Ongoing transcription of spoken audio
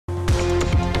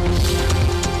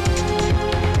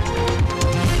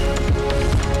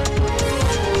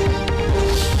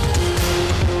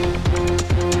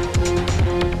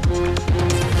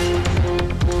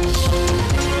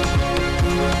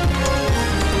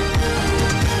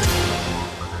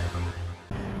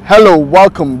Hello,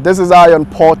 welcome. This is Iron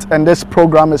Port, and this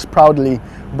program is proudly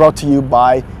brought to you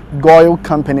by Goyle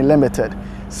Company Limited,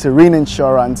 Serene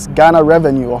Insurance, Ghana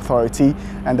Revenue Authority,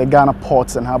 and the Ghana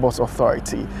Ports and Harbours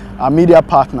Authority. Our media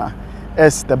partner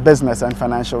is the Business and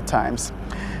Financial Times.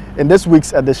 In this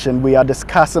week's edition, we are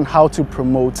discussing how to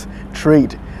promote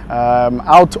trade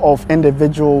out of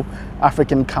individual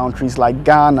African countries like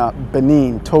Ghana,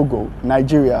 Benin, Togo,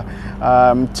 Nigeria,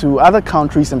 to other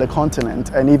countries in the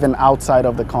continent and even outside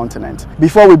of the continent.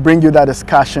 Before we bring you that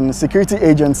discussion, security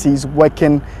agencies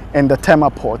working in the Tema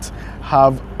port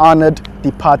have honored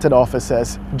departed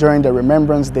officers during the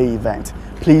Remembrance Day event.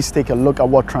 Please take a look at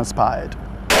what transpired.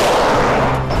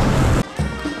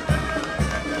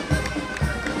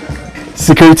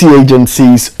 Security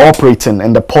agencies operating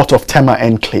in the port of Tema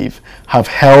Enclave have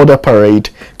held a parade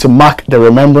to mark the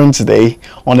Remembrance Day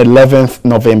on 11th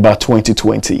November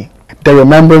 2020. The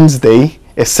Remembrance Day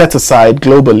is set aside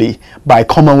globally by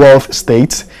Commonwealth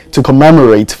states to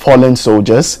commemorate fallen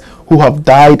soldiers who have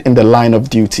died in the line of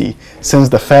duty since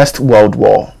the First World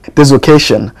War. This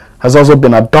occasion has also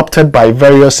been adopted by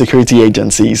various security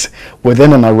agencies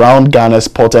within and around Ghana's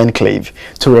port enclave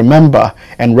to remember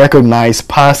and recognize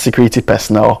past security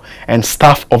personnel and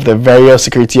staff of the various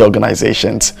security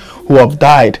organizations who have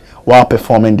died while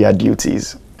performing their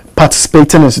duties.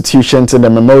 Participating institutions in the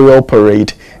memorial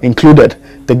parade included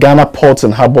the Ghana Ports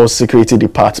and Harbours Security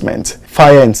Department,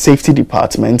 Fire and Safety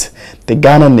Department, the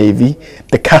Ghana Navy,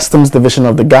 the Customs Division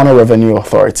of the Ghana Revenue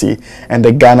Authority, and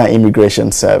the Ghana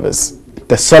Immigration Service.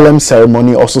 The solemn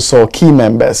ceremony also saw key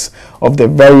members of the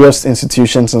various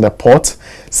institutions in the port,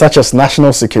 such as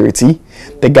National Security,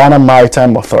 the Ghana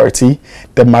Maritime Authority,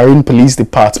 the Marine Police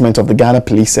Department of the Ghana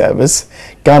Police Service,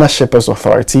 Ghana Shippers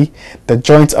Authority, the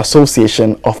Joint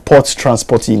Association of Ports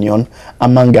Transport Union,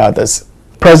 among others.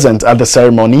 Present at the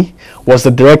ceremony was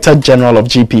the Director General of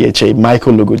GPHA,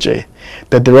 Michael Luguje,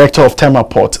 the Director of Tema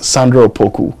Port, Sandra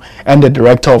Opoku, and the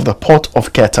Director of the Port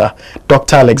of Keta,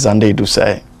 Dr. Alexander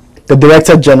Idusei. The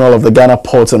Director General of the Ghana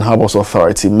Ports and Harbours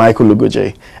Authority, Michael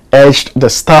Luguje, urged the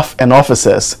staff and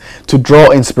officers to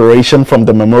draw inspiration from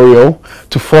the memorial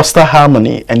to foster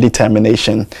harmony and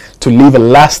determination to leave a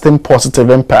lasting positive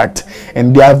impact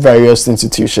in their various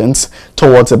institutions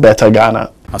towards a better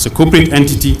Ghana. As a corporate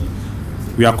entity,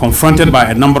 we are confronted by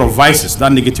a number of vices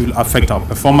that negatively affect our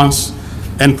performance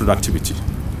and productivity.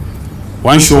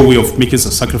 One sure way of making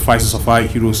the sacrifices of our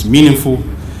heroes meaningful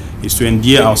is to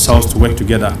endear ourselves to work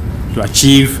together to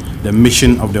achieve the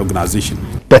mission of the organization.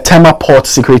 The Tema Port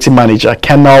Security Manager,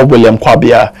 Colonel William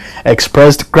Kwabia,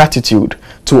 expressed gratitude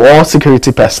to all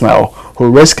security personnel who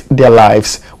risked their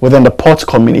lives within the port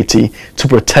community to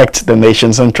protect the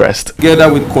nation's interest.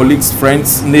 Together with colleagues,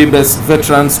 friends, neighbors,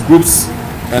 veterans, groups,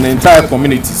 and entire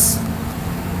communities,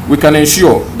 we can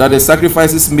ensure that the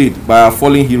sacrifices made by our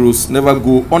fallen heroes never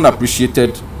go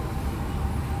unappreciated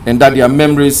and that their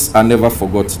memories are never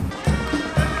forgotten.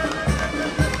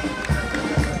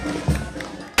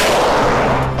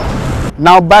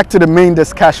 Now back to the main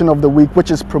discussion of the week, which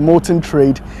is promoting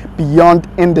trade beyond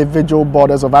individual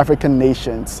borders of African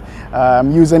nations.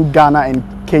 Using Ghana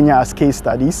and Kenya as case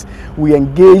studies, we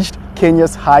engaged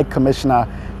Kenya's High Commissioner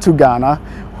to Ghana,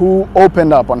 who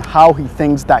opened up on how he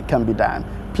thinks that can be done.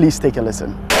 Please take a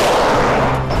listen.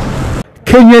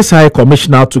 Kenya's High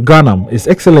Commissioner to Ghana, His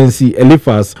Excellency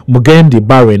Eliphas Mugendi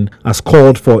Barren, has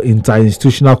called for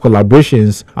interinstitutional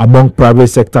collaborations among private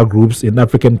sector groups in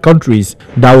African countries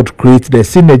that would create the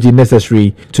synergy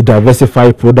necessary to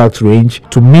diversify product range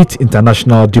to meet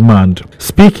international demand.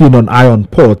 Speaking on Iron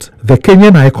Port, the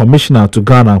Kenyan High Commissioner to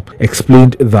Ghana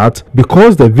explained that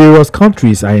because the various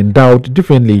countries are endowed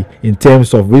differently in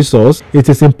terms of resource, it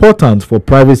is important for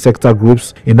private sector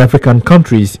groups in African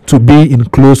countries to be in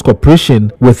close cooperation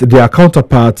with their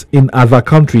counterparts in other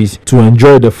countries to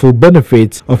enjoy the full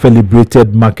benefits of a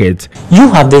liberated market. You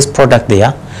have this product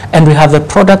there, and we have the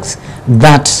products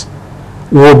that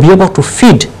will be able to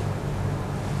feed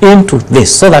into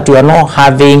this so that we are not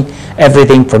having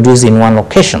everything produced in one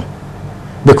location.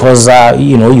 Because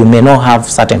you may not have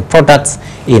certain products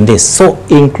in this. So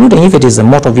including if it is a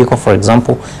motor vehicle, for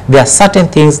example, there are certain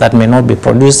things that may not be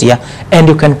produced here, and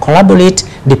you can collaborate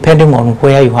depending on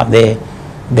where you have the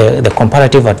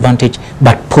comparative advantage,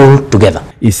 but pull together.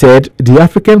 He said the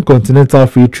African Continental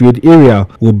Free Trade Area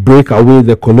will break away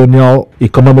the colonial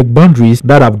economic boundaries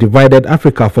that have divided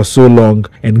Africa for so long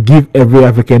and give every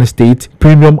African state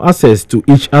premium access to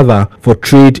each other for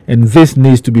trade, and this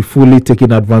needs to be fully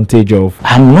taken advantage of.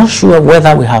 I'm not sure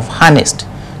whether we have harnessed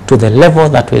to the level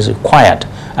that was required,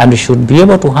 and we should be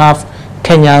able to have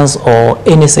Kenyans or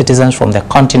any citizens from the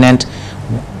continent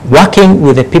working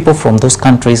with the people from those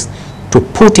countries to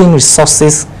put in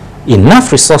resources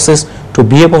enough resources to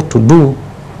be able to do,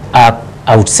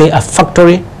 I would say, a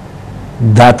factory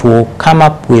that will come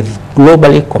up with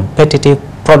globally competitive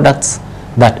products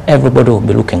that everybody will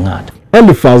be looking at.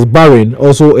 Eliphas Barron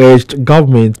also urged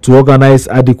government to organize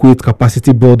adequate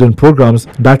capacity building programs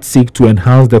that seek to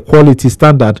enhance the quality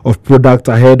standard of product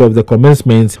ahead of the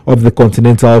commencement of the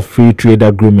Continental Free Trade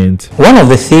Agreement. One of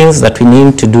the things that we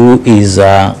need to do is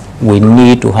we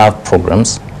need to have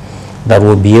programs that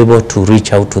will be able to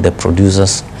reach out to the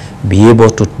producers, be able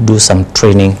to do some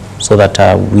training so that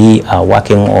we are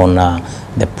working on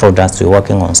the products, we're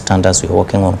working on standards, we're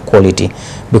working on quality,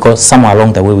 because somewhere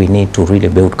along the way we need to really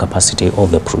build capacity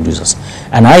of the producers.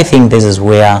 And I think this is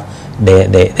where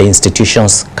the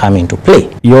institutions come into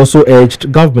play. He also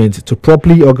urged government to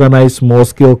properly organize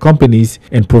small-scale companies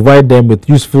and provide them with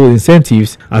useful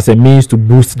incentives as a means to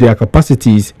boost their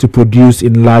capacities to produce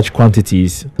in large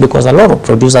quantities. Because a lot of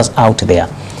producers out there,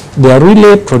 they are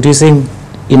really producing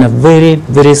in a very,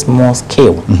 very small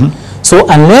scale. Mm-hmm. So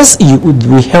unless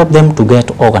we help them to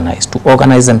get organized, to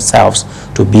organize themselves,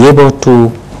 to be able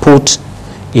to put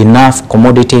enough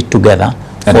commodity together.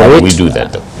 And how do we do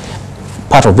that though?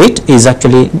 Part of it is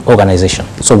actually organization.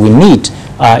 So we need,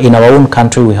 in our own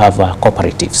country, we have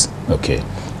cooperatives. Okay.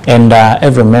 And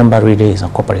every member really is a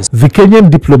cooperative. The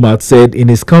Kenyan diplomat said in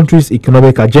his country's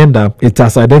economic agenda, it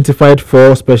has identified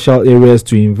 4 special areas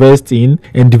to invest in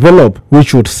and develop,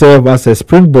 which would serve as a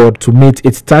springboard to meet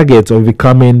its target of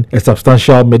becoming a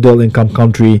substantial middle-income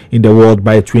country in the world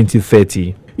by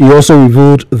 2030. He also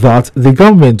revealed that the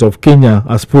government of Kenya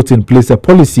has put in place a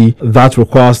policy that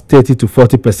requires 30 to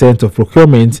 40% of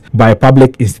procurement by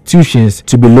public institutions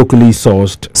to be locally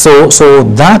sourced. So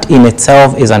that in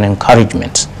itself is an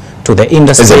encouragement to the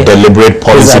industry. It's a deliberate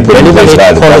policy put in place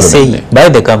by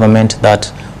the government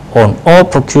that on all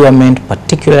procurement,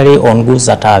 particularly on goods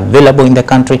that are available in the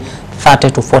country,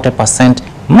 30 to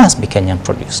 40% must be Kenyan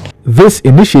produced. This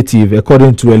initiative,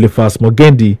 according to Eliphas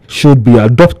Mugendi, should be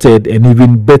adopted and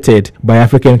even bettered by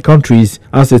African countries,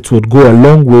 as it would go a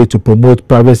long way to promote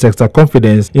private sector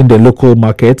confidence in the local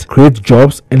market, create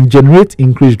jobs, and generate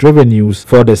increased revenues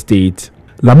for the state.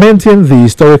 Lamenting the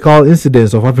historical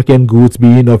incidence of African goods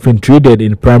being often traded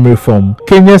in primary form,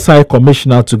 Kenya's High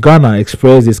Commissioner to Ghana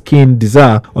expressed his keen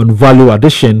desire on value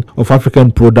addition of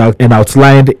African products and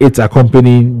outlined its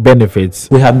accompanying benefits.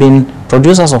 We have been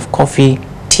producers of coffee,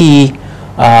 tea,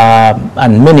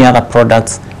 and many other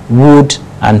products, wood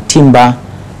and timber,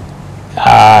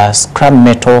 scrap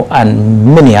metal,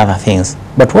 and many other things.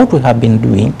 But what we have been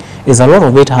doing is a lot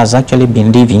of it has actually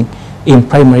been living in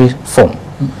primary form,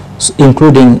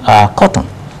 including cotton.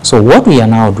 So what we are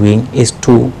now doing is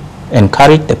to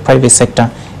encourage the private sector,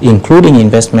 including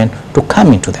investment, to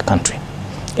come into the country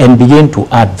and begin to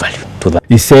add value to that.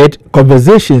 He said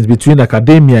conversations between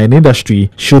academia and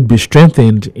industry should be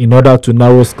strengthened in order to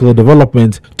narrow skill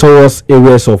development towards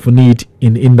areas of need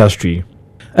in industry.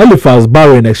 Eliphas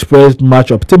Barron expressed much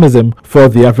optimism for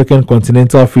the African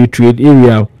Continental Free Trade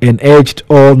Area and urged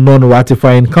all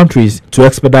non-ratifying countries to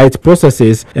expedite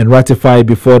processes and ratify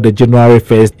before the January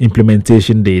 1st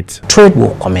implementation date. Trade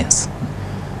will commence.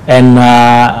 And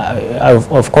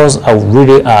of course, I would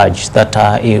really urge that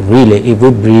if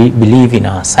we believe in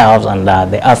ourselves and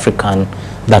the African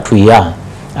that we are,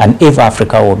 and if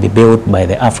Africa will be built by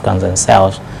the Africans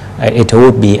themselves, it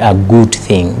would be a good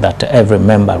thing that every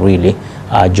member really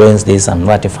joins this and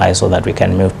ratifies so that we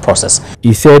can move process.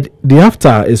 He said the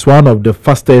AFTA is one of the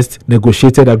fastest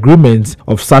negotiated agreements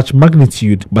of such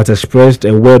magnitude, but expressed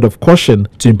a word of caution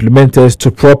to implementers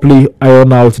to properly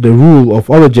iron out the rule of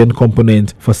origin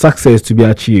component for success to be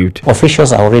achieved.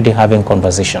 Officials are already having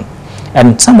conversation,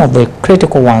 and some of the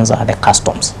critical ones are the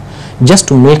customs, just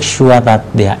to make sure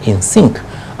that they are in sync.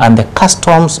 And the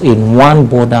customs in one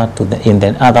border to in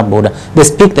the other border, they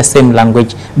speak the same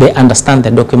language, they understand the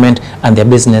document, and their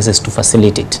business is to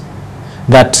facilitate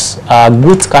that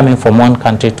goods coming from one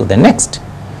country to the next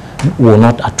will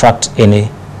not attract any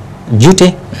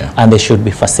duty, and they should be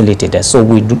facilitated. So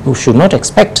we should not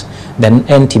expect the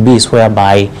NTBs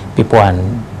whereby people are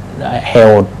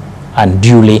held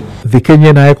unduly. The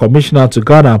Kenyan High Commissioner to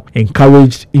Ghana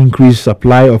encouraged increased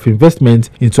supply of investment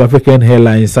into African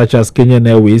airlines such as Kenyan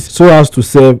Airways so as to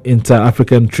serve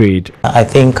inter-African trade. I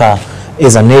think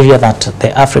is an area that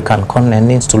the African continent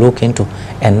needs to look into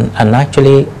and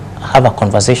actually have a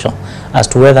conversation as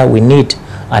to whether we need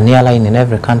an airline in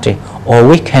every country, or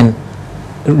we can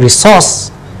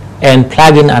resource and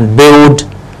plug in and build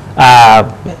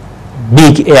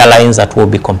big airlines that will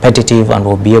be competitive and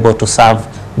will be able to serve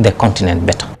the continent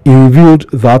better. He revealed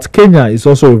that Kenya is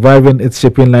also reviving its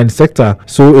shipping line sector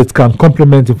so it can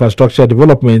complement infrastructure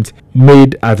development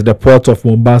made at the port of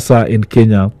Mombasa in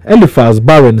Kenya. Eliphas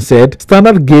Barron said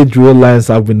standard gauge rail lines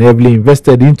have been heavily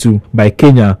invested into by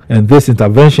Kenya, and this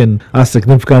intervention has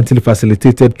significantly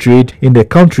facilitated trade in the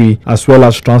country as well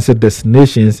as transit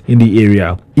destinations in the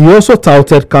area. He also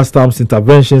touted customs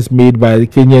interventions made by the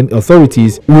Kenyan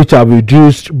authorities, which have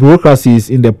reduced bureaucracies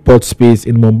in the port space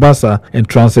in Mombasa and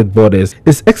transit borders.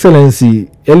 His Excellency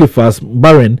Eliphas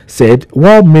Barron said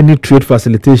while many trade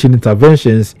facilitation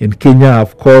interventions in Kenya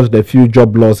have caused a few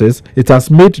job losses, it has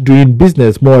made doing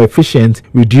business more efficient,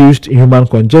 reduced human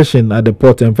congestion at the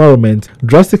port environment,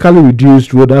 drastically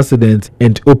reduced road accidents,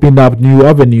 and opened up new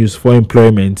avenues for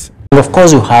employment. And of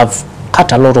course, you have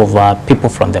cut a lot of people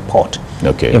from the port.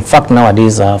 Okay. In fact,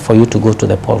 nowadays, for you to go to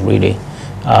the port, really,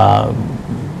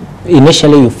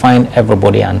 initially you find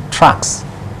everybody on trucks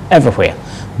everywhere.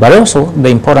 But also, the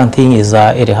important thing is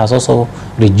it has also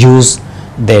reduced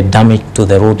the damage to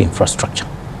the road infrastructure.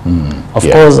 Of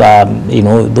course, you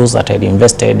know, those that had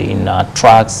invested in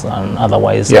trucks and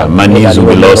otherwise, money will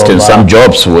be lost, and some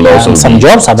jobs will also some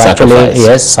jobs have sacrificed. actually,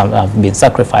 yes, some have been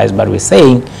sacrificed. But we're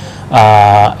saying,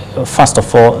 first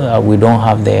of all, we don't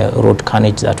have the road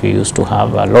carnage that we used to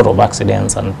have. A lot of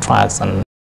accidents and trucks and.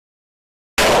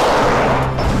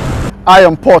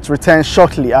 Iron Port returns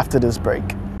shortly after this break.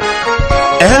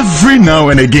 Every now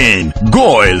and again,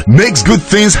 Goil makes good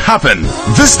things happen.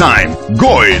 This time,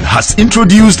 Goil has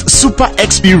introduced Super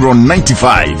XP Ron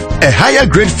 95, a higher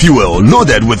grade fuel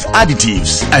loaded with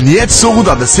additives and yet sold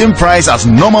at the same price as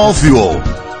normal fuel.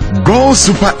 Goil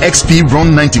Super XP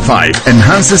Ron 95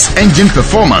 enhances engine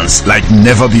performance like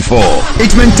never before.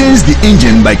 It maintains the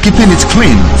engine by keeping it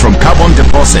clean from carbon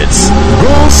deposits.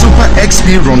 Goil Super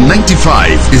XP Ron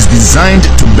 95 is designed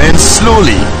to burn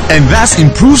slowly and thus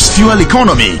improves fuel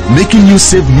economy, making you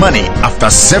save money after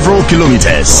several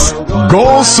kilometers.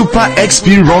 Goil Super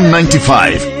XP Ron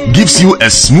 95 gives you a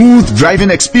smooth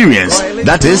driving experience,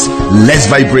 that is, less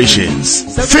vibrations.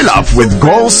 Fill up with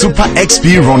Goil Super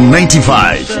XP Ron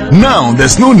 95. Now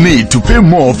there's no need to pay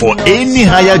more for any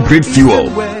higher grade fuel.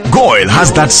 Goil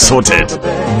has that sorted.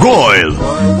 Goil,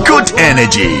 good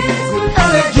energy.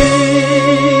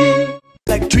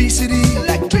 Electricity,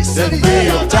 pay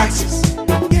your taxes.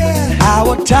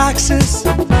 Our taxes,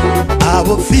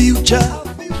 our future.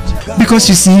 Because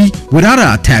you see, without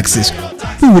our taxes,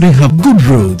 we wouldn't have good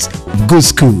roads, good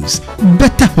schools,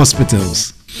 better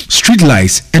hospitals, street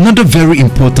lights, and other very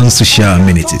important social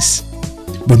amenities.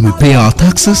 When we pay our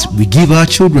taxes, we give our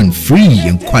children free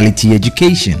and quality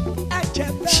education.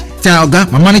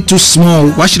 Talga, my money too small.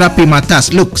 Why should I pay my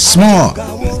tax? Look, small.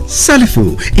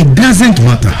 Salifo, it doesn't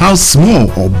matter how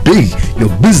small or big your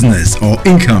business or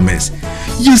income is.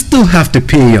 You still have to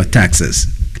pay your taxes.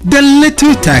 The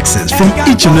little taxes from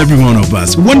each and every one of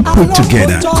us, when put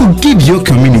together, could give your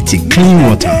community clean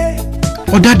water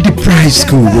or that deprived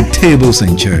school with tables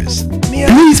and chairs.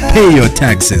 Please pay your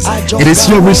taxes. It is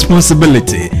your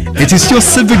responsibility. It is your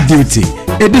civic duty.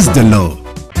 It is the law.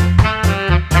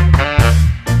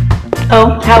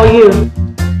 Oh, how are you?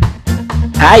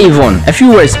 Hi Yvonne, a few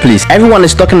words please. Everyone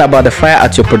is talking about the fire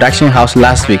at your production house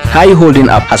last week. How are you holding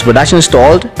up? Has production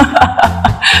stalled?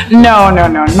 No,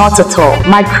 not at all.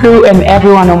 My crew and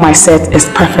everyone on my set is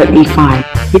perfectly fine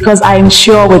because I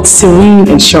insure with Serene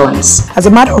Insurance. As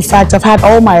a matter of fact, I've had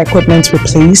all my equipment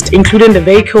replaced, including the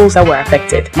vehicles that were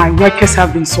affected. My workers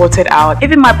have been sorted out.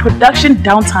 Even my production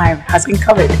downtime has been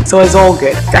covered. So it's all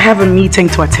good. I have a meeting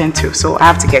to attend to, so I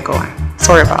have to get going.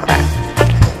 Sorry about that.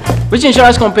 Which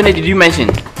insurance company did you mention?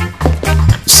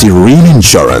 Serene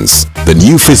Insurance, the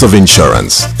new face of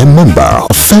insurance, a member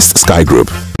of First Sky Group.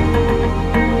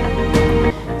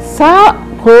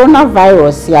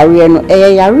 Coronavirus yare no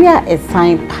yare a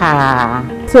sign pa.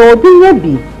 So obi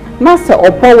bi na se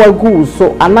opowa gu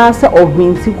so ana se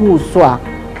ohwinti gu so a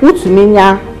utumi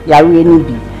yare ni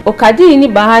bi. Okadi ni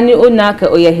bahani onaka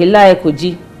oyehila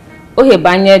ekoji. Ohe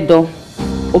banye do.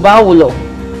 Oba wulo.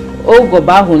 Ogo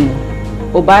bahunu.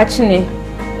 Oba chine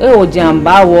e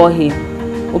ojamba wohe.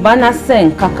 Oba na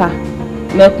sen kaka.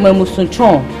 Mekme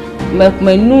musunchon.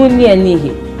 Mekme nu ni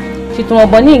enihe.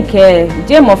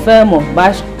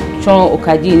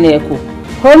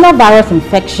 Coronavirus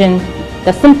infection,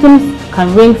 the symptoms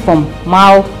can range from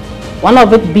mild, one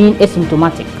of it being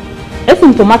asymptomatic.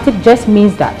 Asymptomatic just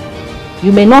means that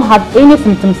you may not have any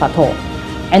symptoms at all,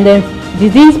 and the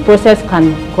disease process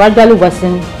can gradually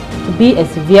worsen to be a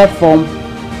severe form,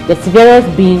 the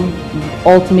severest being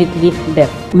ultimately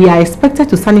death. We are expected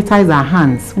to sanitize our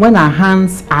hands when our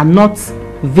hands are not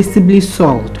visibly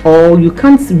soiled or you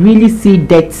can't really see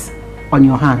dirt on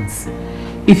your hands.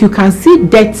 If you can see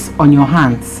dirt on your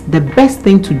hands, the best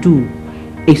thing to do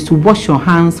is to wash your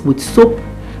hands with soap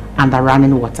and the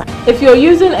running water. If you're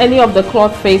using any of the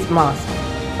cloth face masks,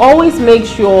 always make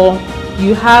sure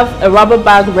you have a rubber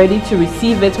bag ready to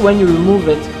receive it when you remove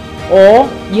it, or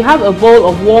you have a bowl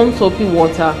of warm soapy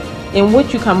water in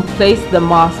which you can place the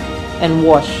mask and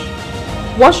wash.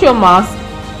 Wash your mask,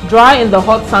 dry in the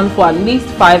hot sun for at least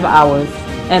 5 hours,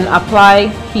 and apply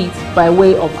heat by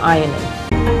way of ironing.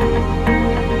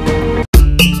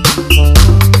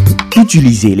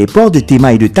 Utiliser les ports de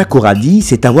Tema et de Takoradi,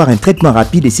 c'est avoir un traitement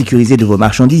rapide et sécurisé de vos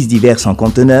marchandises diverses en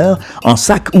conteneurs, en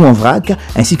sac ou en vrac,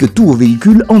 ainsi que tous vos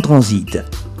véhicules en transit.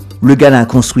 Le Ghana a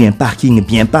construit un parking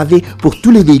bien pavé pour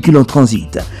tous les véhicules en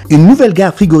transit. Une nouvelle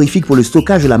gare frigorifique pour le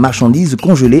stockage de la marchandise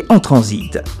congelée en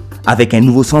transit. Avec un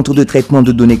nouveau centre de traitement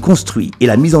de données construit et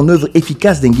la mise en œuvre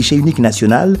efficace d'un guichet unique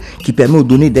national qui permet aux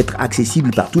données d'être accessibles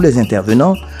par tous les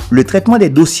intervenants, le traitement des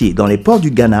dossiers dans les ports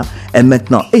du Ghana est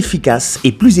maintenant efficace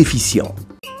et plus efficient.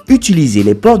 Utiliser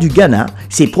les ports du Ghana,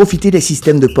 c'est profiter des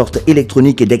systèmes de portes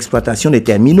électroniques et d'exploitation des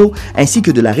terminaux ainsi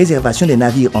que de la réservation des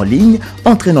navires en ligne,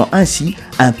 entraînant ainsi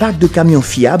un parc de camions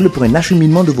fiable pour un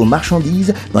acheminement de vos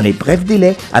marchandises dans les brefs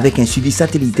délais avec un suivi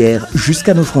satellitaire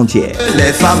jusqu'à nos frontières.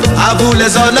 Les femmes, à vous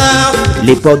les honneurs.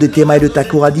 Les ports de Tema et de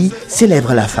Takoradi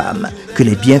célèbrent la femme. Que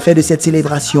les bienfaits de cette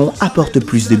célébration apportent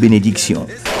plus de bénédictions.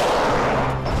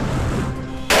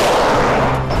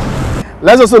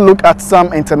 Let's also look at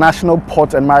some international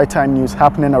port and maritime news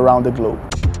happening around the globe.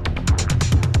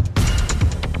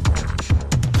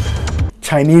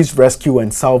 Chinese rescue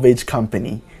and salvage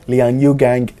company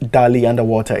Lianyugang Dali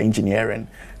Underwater Engineering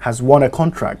has won a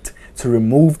contract to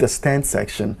remove the stern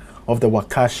section of the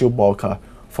Wakasho bulker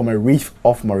from a reef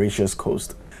off Mauritius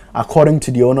coast. According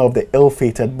to the owner of the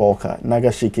ill-fated bulker,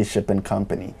 Nagashiki Shipping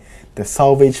Company, the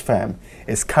salvage firm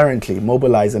is currently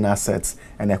mobilizing assets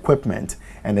and equipment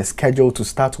and is scheduled to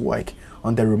start work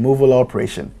on the removal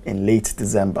operation in late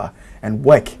December, and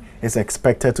work is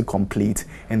expected to complete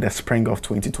in the spring of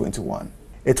 2021.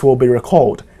 It will be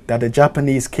recalled that the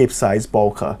Japanese Cape-size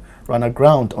bulker ran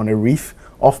aground on a reef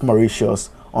off Mauritius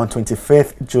on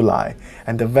 25th July,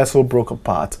 and the vessel broke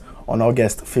apart on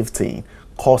August 15,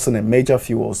 causing a major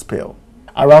fuel spill.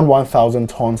 Around 1,000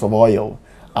 tons of oil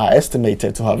are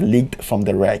estimated to have leaked from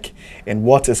the wreck in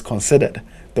what is considered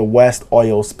the worst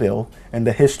oil spill in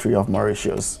the history of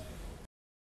Mauritius.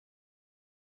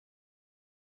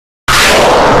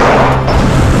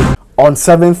 On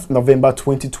 7th November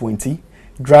 2020,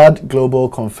 DRAD Global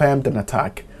confirmed an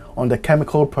attack on the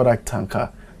chemical product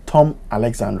tanker Tom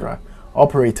Alexandra,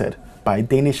 operated by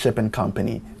Danish shipping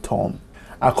company Tom.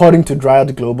 According to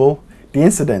DRAD Global, the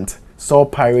incident saw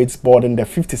pirates boarding the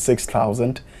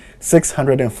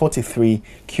 56,643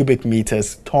 cubic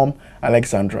meters Tom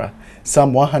Alexandra,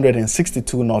 some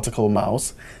 162 nautical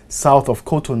miles south of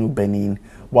Cotonou, Benin,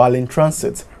 while in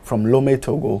transit from Lomé,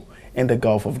 Togo, in the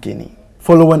Gulf of Guinea.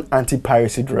 Following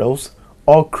anti-piracy drills,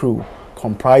 all crew,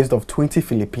 comprised of 20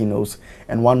 Filipinos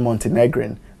and 1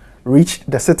 Montenegrin, reached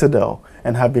the citadel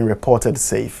and have been reported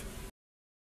safe.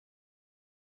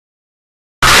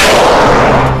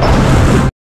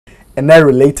 In a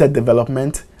related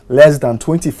development, less than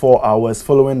 24 hours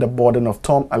following the boarding of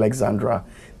Tom Alexandra,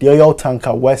 the oil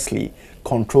tanker Wesley,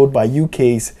 controlled by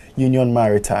UK's Union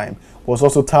Maritime, was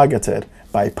also targeted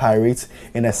by pirates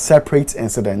in a separate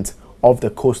incident off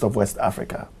the coast of West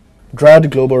Africa.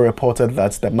 DRAD Global reported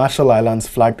that the Marshall Islands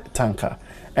flagged tanker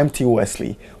MT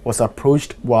Wesley was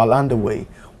approached while underway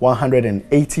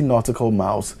 180 nautical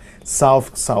miles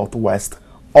south-southwest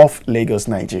off Lagos,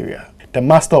 Nigeria. The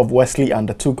master of Wesley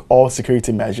undertook all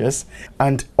security measures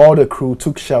and all the crew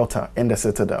took shelter in the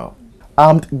citadel.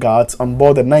 Armed guards on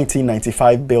board the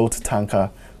 1995-built tanker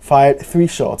fired 3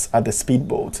 shots at the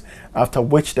speedboat, after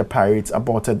which the pirates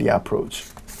aborted the approach.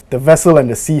 The vessel and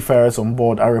the seafarers on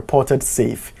board are reported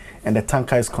safe, and the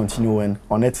tanker is continuing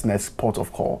on its next port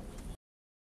of call.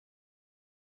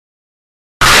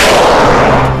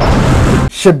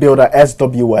 Shipbuilder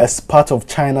SWS, part of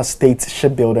China State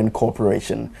Shipbuilding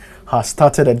Corporation, has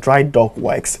started a dry dock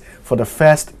works for the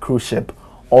first cruise ship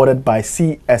ordered by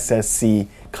CSSC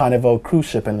Carnival Cruise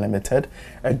Shipping Limited,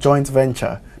 a joint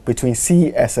venture between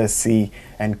CSSC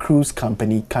and cruise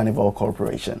company Carnival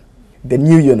Corporation. The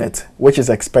new unit, which is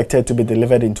expected to be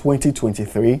delivered in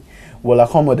 2023, will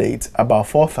accommodate about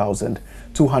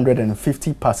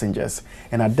 4,250 passengers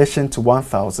in addition to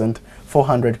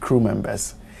 1,400 crew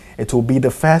members. It will be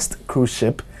the first cruise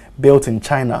ship built in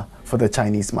China for the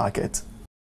Chinese market.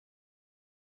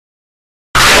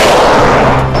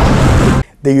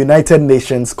 The United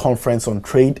Nations Conference on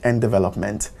Trade and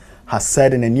Development has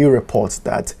said in a new report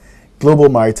that global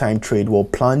maritime trade will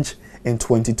plunge in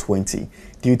 2020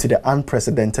 due to the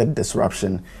unprecedented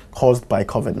disruption caused by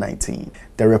COVID-19.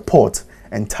 The report,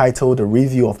 entitled The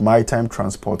Review of Maritime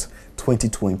Transport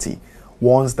 2020,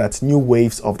 warns that new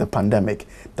waves of the pandemic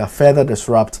that further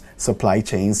disrupt supply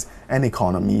chains and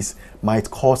economies might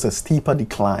cause a steeper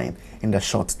decline in the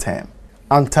short term.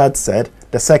 UNCTAD said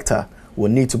the sector will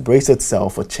need to brace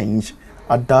itself for change,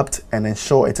 adapt, and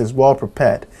ensure it is well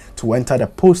prepared to enter the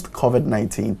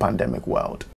post-COVID-19 pandemic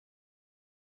world.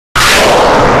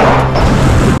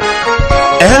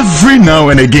 Every now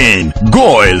and again,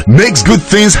 Goil makes good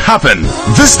things happen.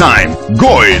 This time,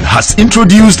 Goil has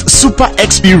introduced Super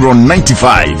XP Ron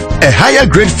 95, a higher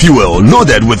grade fuel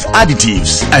loaded with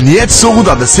additives and yet sold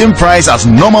at the same price as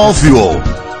normal fuel.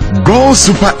 Goil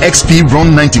Super XP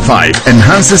Ron 95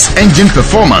 enhances engine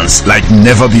performance like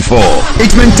never before.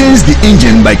 It maintains the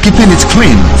engine by keeping it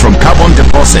clean from carbon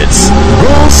deposits.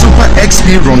 Goil Super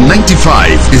XP Ron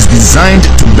 95 is designed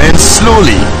to burn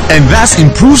slowly and thus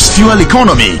improves fuel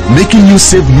economy, making you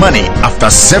save money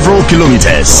after several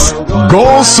kilometers.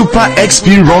 Goil Super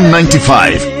XP Ron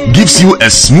 95 gives you a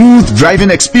smooth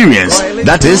driving experience,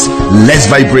 that is,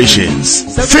 less vibrations.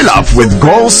 Fill up with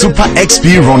Goil Super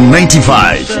XP Ron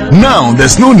 95. Now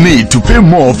there's no need to pay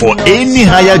more for any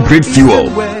higher grade fuel.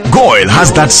 Goil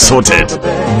has that sorted.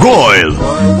 Goil,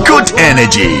 good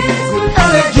energy.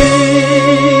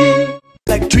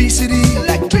 Electricity,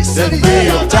 then pay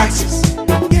your taxes.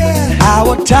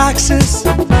 Our taxes,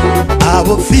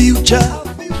 our future.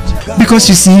 Because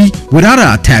you see, without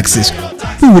our taxes,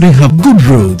 we wouldn't have good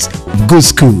roads, good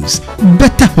schools,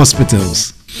 better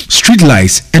hospitals, street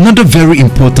lights, and other very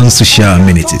important social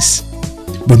amenities.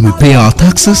 When we pay our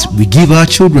taxes, we give our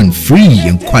children free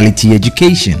and quality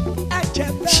education.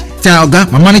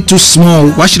 Talga, my money too small.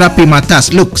 Why should I pay my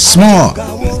tax? Look, small.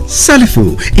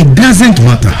 Salifo, it doesn't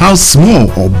matter how small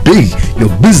or big your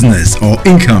business or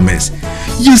income is,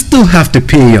 you still have to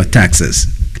pay your taxes.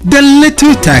 The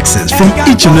little taxes from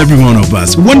each and every one of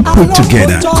us, when put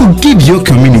together, could give your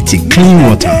community clean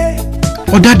water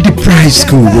or that deprived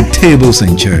school with tables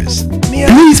and chairs.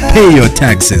 Please pay your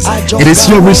taxes. It is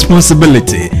your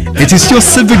responsibility. It is your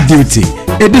civic duty.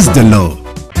 It is the law.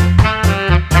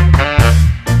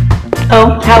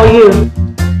 Oh, how are you?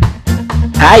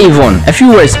 Hi Yvonne, a few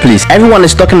words please. Everyone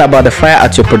is talking about the fire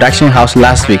at your production house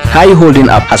last week. How are you holding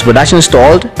up? Has production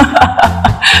stalled?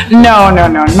 No,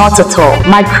 not at all.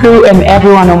 My crew and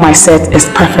everyone on my set is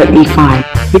perfectly fine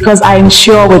because I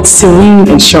insure with Serene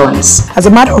Insurance. As a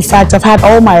matter of fact, I've had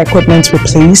all my equipment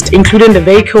replaced, including the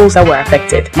vehicles that were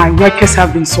affected. My workers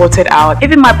have been sorted out.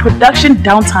 Even my production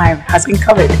downtime has been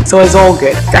covered. So it's all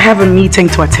good. I have a meeting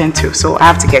to attend to, so I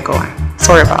have to get going.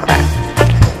 Sorry about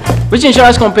that. Which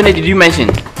insurance company did you mention?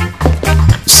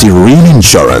 Serene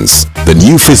Insurance, the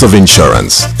new face of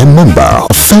insurance, a member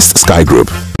of First Sky Group.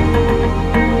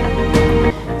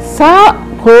 Sa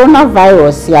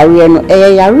coronavirus yare no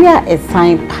yare a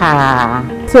sign pa.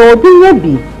 So obi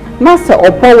bi na se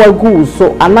opo wagu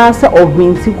so ana se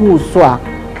ohwinti gu so a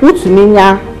utumi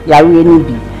nya yare ni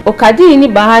bi. Okadi ni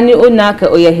bahani onaka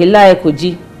oyehila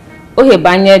ekoji. Ohe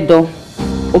banye do.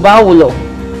 Oba wulo.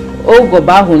 Ogo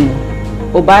bahunu.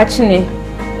 Oba chine.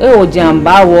 O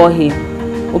jamba wohe.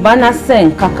 Oba na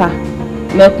sen kaka.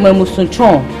 Mekme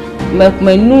musunchon.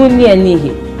 Mekme nu ni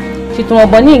enihe.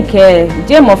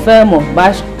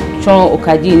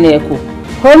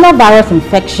 Coronavirus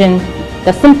infection,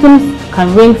 the symptoms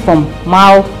can range from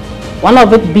mild, one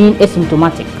of it being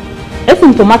asymptomatic.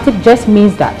 Asymptomatic just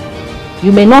means that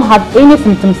you may not have any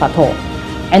symptoms at all,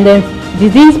 and the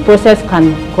disease process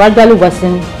can gradually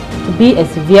worsen to be a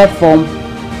severe form,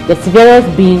 the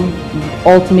severest being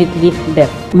ultimately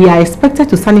death. We are expected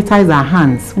to sanitize our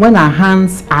hands when our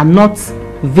hands are not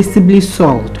visibly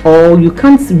soiled or you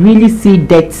can't really see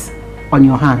dirt on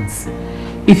your hands.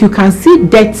 If you can see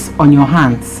dirt on your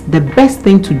hands, the best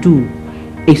thing to do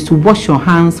is to wash your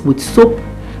hands with soap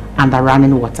and the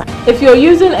running water. If you're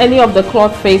using any of the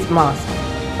cloth face masks,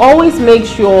 always make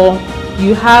sure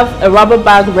you have a rubber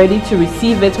bag ready to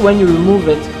receive it when you remove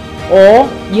it, or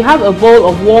you have a bowl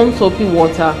of warm soapy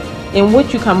water in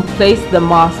which you can place the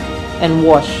mask and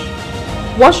wash.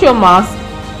 Wash your mask,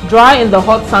 dry in the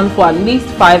hot sun for at least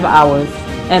 5 hours,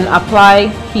 and apply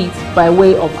heat by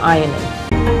way of ironing.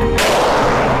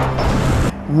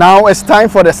 Now it's time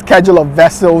for the schedule of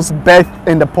vessels berthed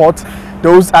in the port,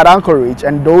 those at anchorage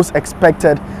and those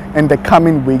expected in the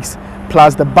coming weeks,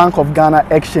 plus the Bank of Ghana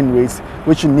exchange rates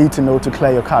which you need to know to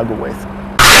clear your cargo with.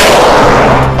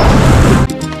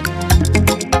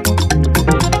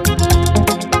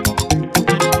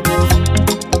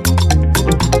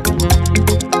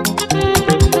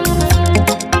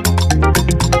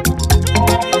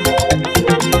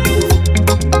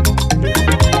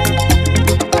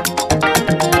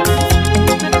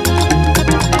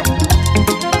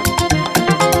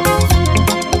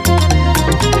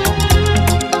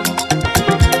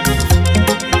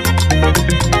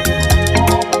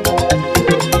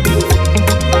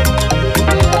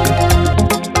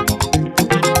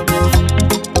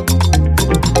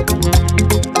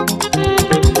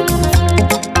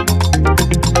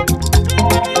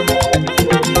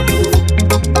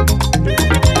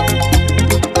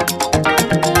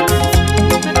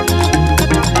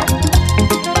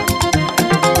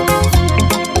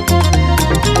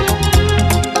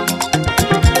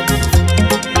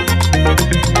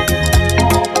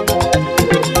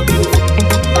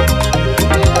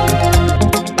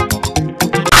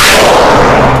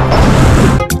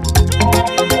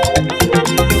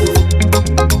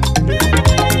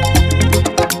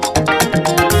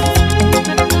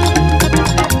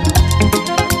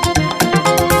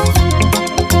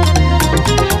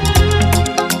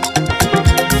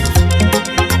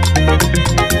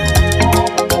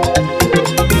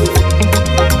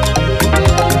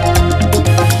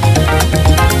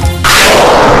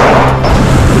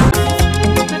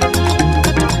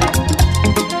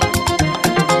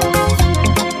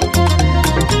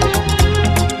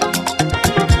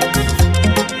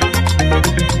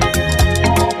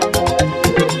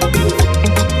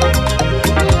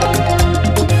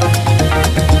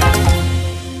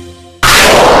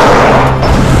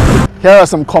 Here are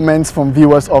some comments from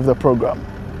viewers of the program.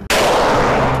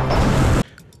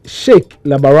 Sheikh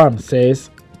Labaran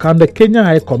says, can the Kenya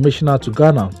High Commissioner to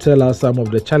Ghana tell us some of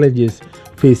the challenges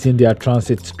facing their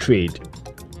transit trade?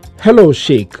 Hello,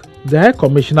 Sheikh. The High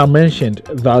Commissioner mentioned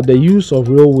that the use of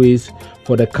railways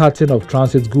for the carting of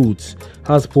transit goods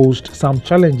has posed some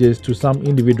challenges to some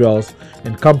individuals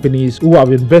and companies who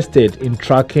have invested in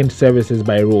tracking services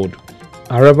by road.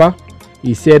 However,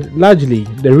 he said largely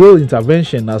the rail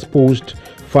intervention has posed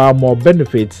far more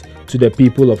benefits to the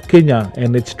people of Kenya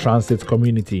and its transit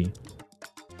community.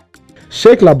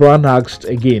 Sheikh Labran asked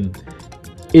again,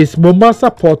 is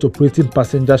Mombasa port operating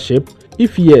passenger ship?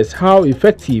 If yes, how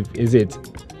effective is it?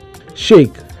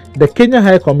 Sheikh, the Kenya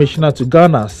High Commissioner to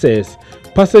Ghana says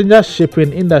passenger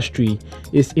shipping industry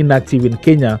is inactive in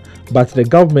Kenya, but the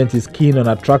government is keen on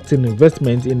attracting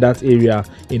investment in that area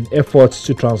in efforts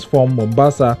to transform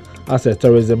Mombasa as a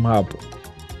tourism hub.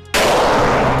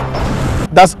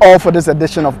 That's all for this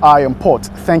edition of Eye on Port.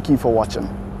 Thank you for watching.